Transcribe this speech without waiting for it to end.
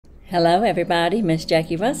Hello everybody, Miss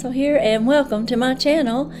Jackie Russell here, and welcome to my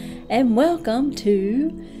channel, and welcome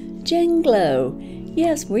to Genglow.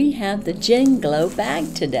 Yes, we have the Genglow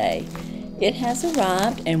bag today. It has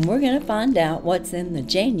arrived, and we're going to find out what's in the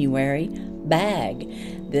January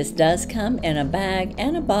bag. This does come in a bag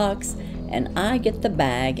and a box, and I get the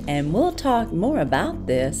bag, and we'll talk more about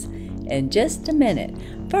this in just a minute.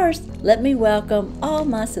 First, let me welcome all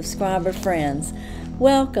my subscriber friends.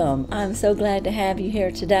 Welcome. I'm so glad to have you here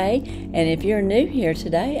today, and if you're new here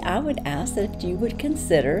today, I would ask that you would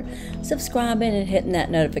consider subscribing and hitting that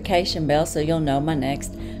notification bell so you'll know my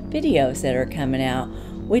next videos that are coming out.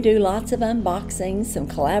 We do lots of unboxings, some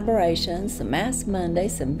collaborations, some Ask Monday,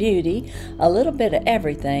 some beauty, a little bit of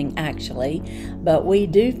everything actually, but we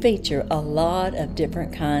do feature a lot of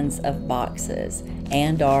different kinds of boxes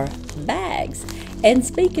and our bags. And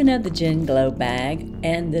speaking of the Genglow bag,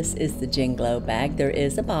 and this is the Genglow bag, there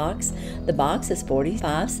is a box. The box is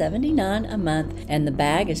 $45.79 a month, and the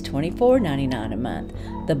bag is $24.99 a month.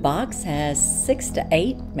 The box has 6 to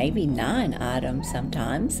 8, maybe 9 items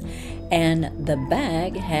sometimes, and the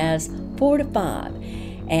bag has 4 to 5.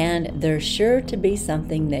 And there's sure to be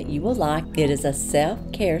something that you will like. It is a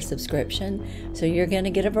self-care subscription, so you're going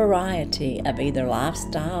to get a variety of either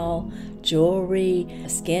lifestyle, jewelry,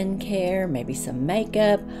 skincare, maybe some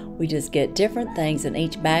makeup. We just get different things in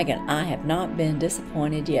each bag, and I have not been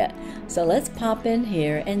disappointed yet. So let's pop in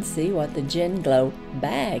here and see what the Genglow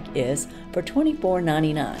bag is for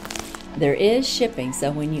 $24.99. There is shipping,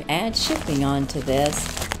 so when you add shipping onto this,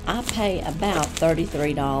 I pay about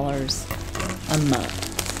 $33 a month.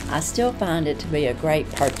 I still find it to be a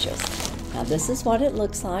great purchase. Now this is what it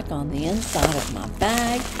looks like on the inside of my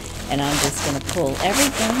bag, and I'm just going to pull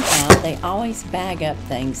everything out. They always bag up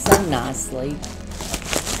things so nicely,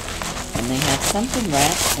 and they have something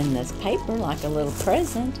wrapped in this paper like a little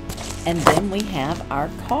present, and then we have our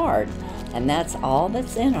card, and that's all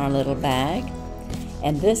that's in our little bag.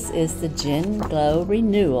 And this is the Genglow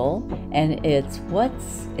Renewal, and it's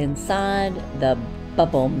what's inside the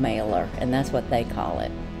Bubble Mailer, and that's what they call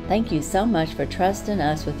it. Thank you so much for trusting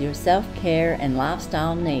us with your self-care and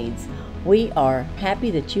lifestyle needs. We are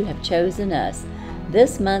happy that you have chosen us.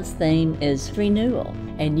 This month's theme is renewal,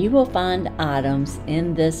 and you will find items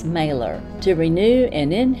in this mailer to renew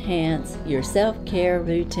and enhance your self-care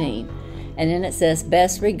routine. And then it says,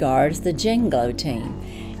 best regards, the Genglow team.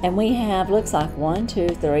 And we have, looks like 1, 2,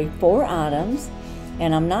 3, 4 items,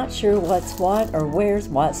 and I'm not sure what's what or where's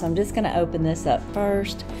what, so I'm just going to open this up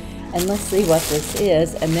first, and let's see what this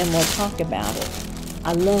is, and then we'll talk about it.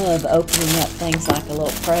 I love opening up things like a little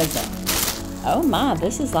present. Oh my,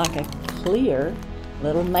 this is like a clear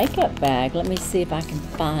little makeup bag. Let me see if I can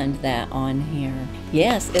find that on here.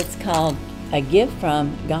 Yes, it's called A Gift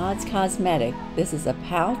from God's Cosmetic. This is a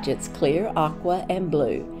pouch. It's clear, aqua, and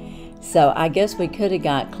blue. So I guess we could have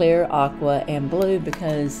got clear, aqua, and blue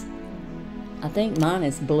because I think mine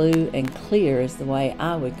is blue and clear is the way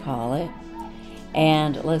I would call it.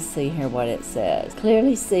 And let's see here what it says.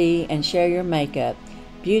 Clearly see and share your makeup.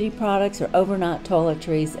 Beauty products or overnight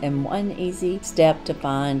toiletries in one easy step to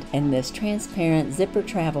find in this transparent zipper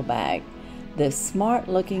travel bag. This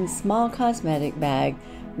smart-looking small cosmetic bag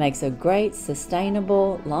makes a great,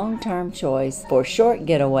 sustainable, long-term choice for short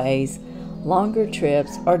getaways, longer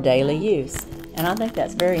trips, or daily use. And I think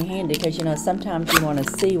that's very handy because, you know, sometimes you want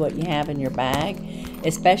to see what you have in your bag,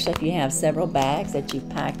 especially if you have several bags that you've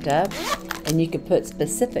packed up, and you could put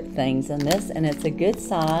specific things in this, and it's a good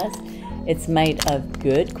size. It's made of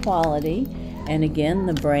good quality, and again,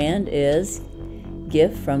 the brand is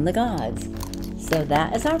Gift from the Gods. So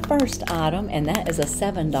that is our first item, and that is a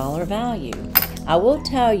 $7 value. I will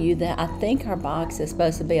tell you that I think our box is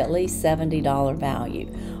supposed to be at least $70 value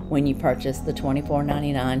when you purchase the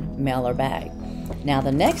 $24.99 mailer bag. Now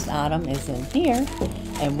the next item is in here,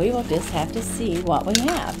 and we will just have to see what we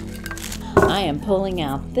have. I am pulling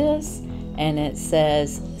out this, and it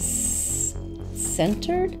says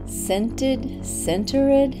centered, scented,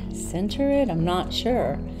 centered, I'm not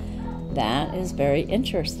sure. That is very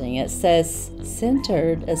interesting. It says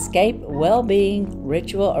centered, escape, well-being,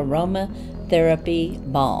 ritual aroma therapy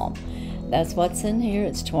balm. That's what's in here.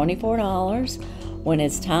 It's $24. When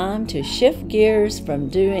it's time to shift gears from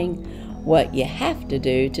doing what you have to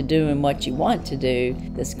do doing what you want to do,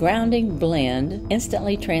 this grounding blend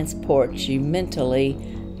instantly transports you mentally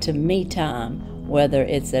to me time, whether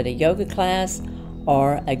it's at a yoga class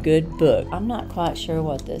or a good book. I'm not quite sure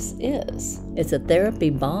what this is. It's a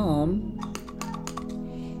therapy balm.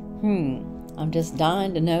 I'm just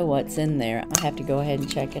dying to know what's in there. I have to go ahead and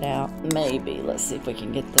check it out. Maybe. Let's see if we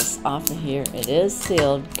can get this off of here. It is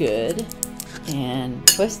sealed good. And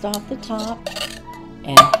twist off the top.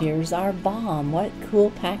 And here's our balm. What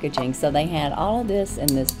cool packaging. So they had all of this in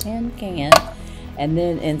this tin can, and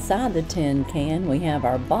then inside the tin can we have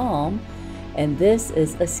our balm, and this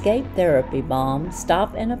is Escape Therapy Balm.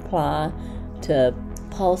 Stop and apply to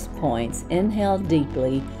pulse points. Inhale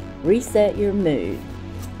deeply. Reset your mood.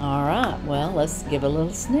 All right, well, let's give a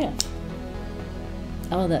little sniff.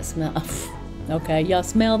 Oh, that smells. Okay, y'all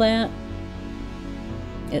smell that?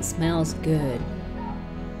 It smells good.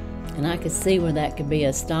 And I could see where that could be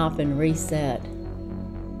a stop and reset.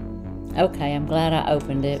 Okay, I'm glad I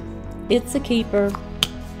opened it. It's a keeper.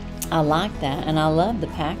 I like that, and I love the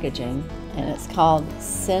packaging. And it's called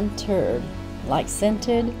Centered, like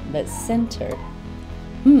scented, but centered.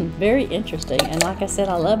 Very interesting. And like I said,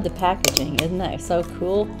 I love the packaging. Isn't that so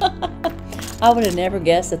cool? I would have never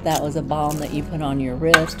guessed that that was a balm that you put on your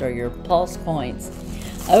wrist or your pulse points.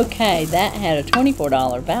 Okay, that had a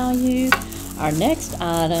 $24 value. Our next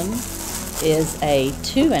item is a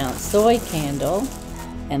 2-ounce soy candle,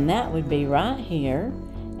 and that would be right here.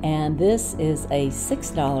 And this is a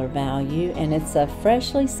 $6 value, and it's a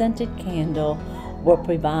freshly scented candle. Will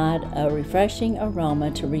provide a refreshing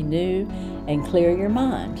aroma to renew and clear your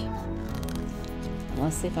mind.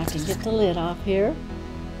 Let's see if I can get the lid off here.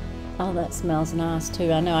 Oh, that smells nice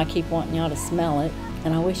too. I know I keep wanting y'all to smell it,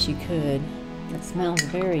 and I wish you could. It smells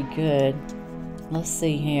very good. Let's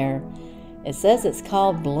see here. It says it's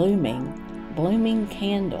called Blooming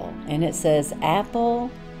Candle, and it says apple,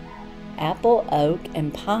 oak,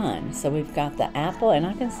 and pine. So we've got the apple, and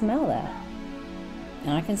I can smell that.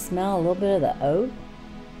 And I can smell a little bit of the oak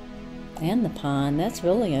and the pine. That's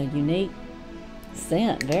really a unique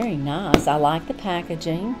scent. Very nice. I like the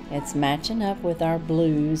packaging. It's matching up with our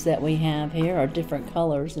blues that we have here, or different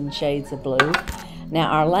colors and shades of blue. Now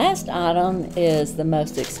our last item is the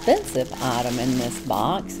most expensive item in this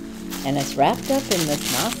box, and it's wrapped up in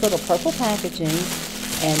this nice little purple packaging,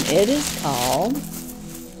 and it is called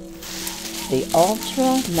the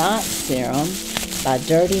Ultra Night Serum by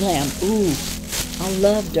Dirty Lamb. Ooh, I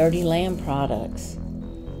love Dirty Lamb products.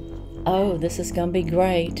 Oh, this is going to be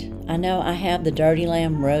great. I know I have the Dirty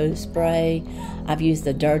Lamb Rose Spray. I've used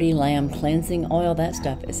the Dirty Lamb Cleansing Oil. That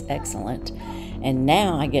stuff is excellent. And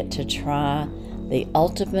now I get to try the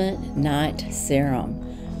Ultimate Night Serum.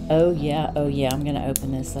 Oh yeah, I'm going to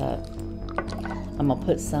open this up. I'm going to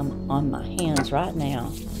put some on my hands right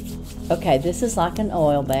now. Okay, this is like an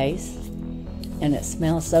oil base, and it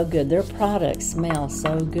smells so good. Their products smell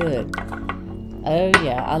so good. Oh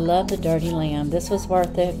yeah, I love the Dirty Lamb. This was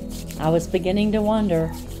worth it. I was beginning to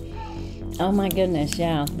wonder. Oh my goodness,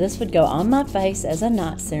 yeah. This would go on my face as a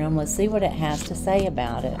night serum. Let's see what it has to say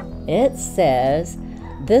about it. It says,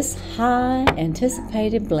 this high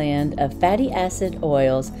anticipated blend of fatty acid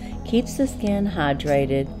oils keeps the skin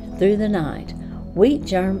hydrated through the night. Wheat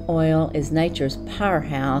germ oil is nature's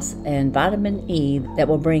powerhouse and vitamin E that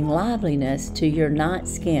will bring liveliness to your night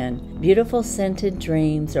skin. Beautiful scented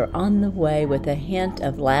dreams are on the way with a hint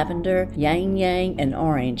of lavender, yang, and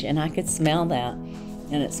orange. And I could smell that.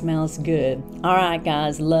 And it smells good. Alright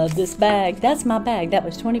guys, love this bag. That's my bag. That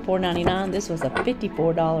was $24.99. This was a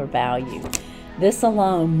 $54 value. This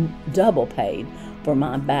alone double paid for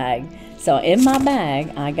my bag. So in my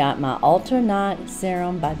bag, I got my Ultra Night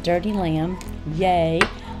Serum by Dirty Lamb. Yay!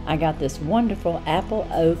 I got this wonderful apple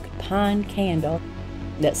oak pine candle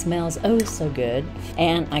that smells oh so good.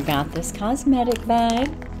 And I got this cosmetic bag.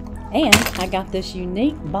 And I got this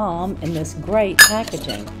unique balm in this great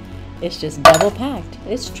packaging. It's just double packed.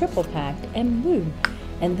 It's triple packed. And woo!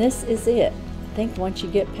 And this is it. I think once you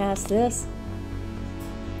get past this,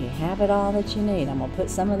 you have it all that you need. I'm going to put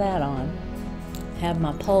some of that on. Have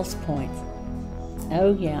my pulse points.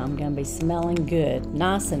 Oh yeah, I'm going to be smelling good.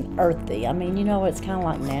 Nice and earthy. I mean, you know, it's kind of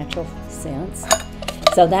like natural scents.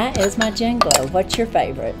 So that is my Genglow. What's your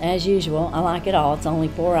favorite? As usual, I like it all. It's only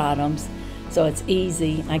 4 items. So it's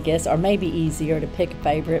easy, I guess, or maybe easier to pick a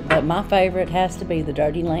favorite. But my favorite has to be the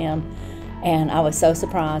Dirty Lamb. And I was so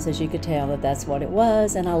surprised, as you could tell, that that's what it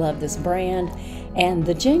was. And I love this brand. And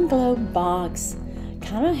the Genglow Box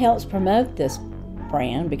kind of helps promote this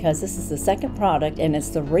brand because this is the second product, and it's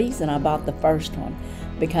the reason I bought the first one,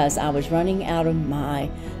 because I was running out of my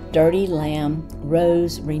Dirty Lamb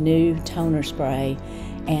Rose Renew Toner Spray,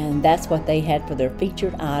 and that's what they had for their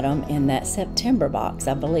featured item in that September box,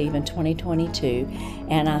 I believe, in 2022,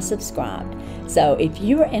 and I subscribed. So if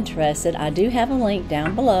you are interested, I do have a link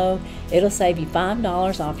down below. It'll save you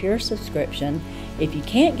 $5 off your subscription. If you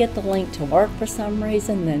can't get the link to work for some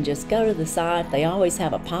reason, then just go to the site. They always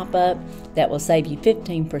have a pop-up that will save you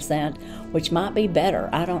 15%, which might be better.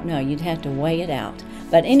 I don't know. You'd have to weigh it out.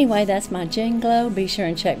 But anyway, that's my Genglow. Be sure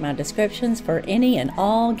and check my descriptions for any and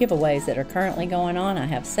all giveaways that are currently going on. I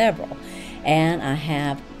have several. And I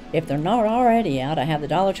have, if they're not already out, I have the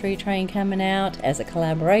Dollar Tree train coming out as a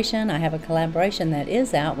collaboration. I have a collaboration that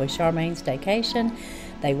is out with Charmaine's Staycation.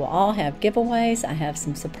 They will all have giveaways. I have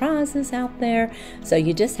some surprises out there. So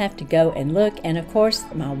you just have to go and look. And of course,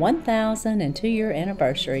 my 1,002-year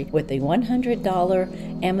anniversary with the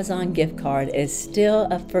 $100 Amazon gift card is still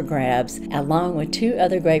up for grabs, along with 2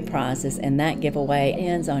 other great prizes. And that giveaway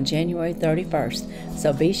ends on January 31st.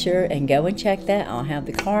 So be sure and go and check that. I'll have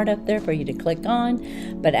the card up there for you to click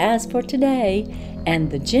on. But as for today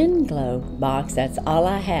and the Genglow box, that's all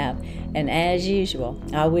I have. And as usual,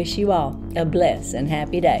 I wish you all a blessed and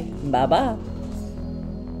happy day. Bye-bye.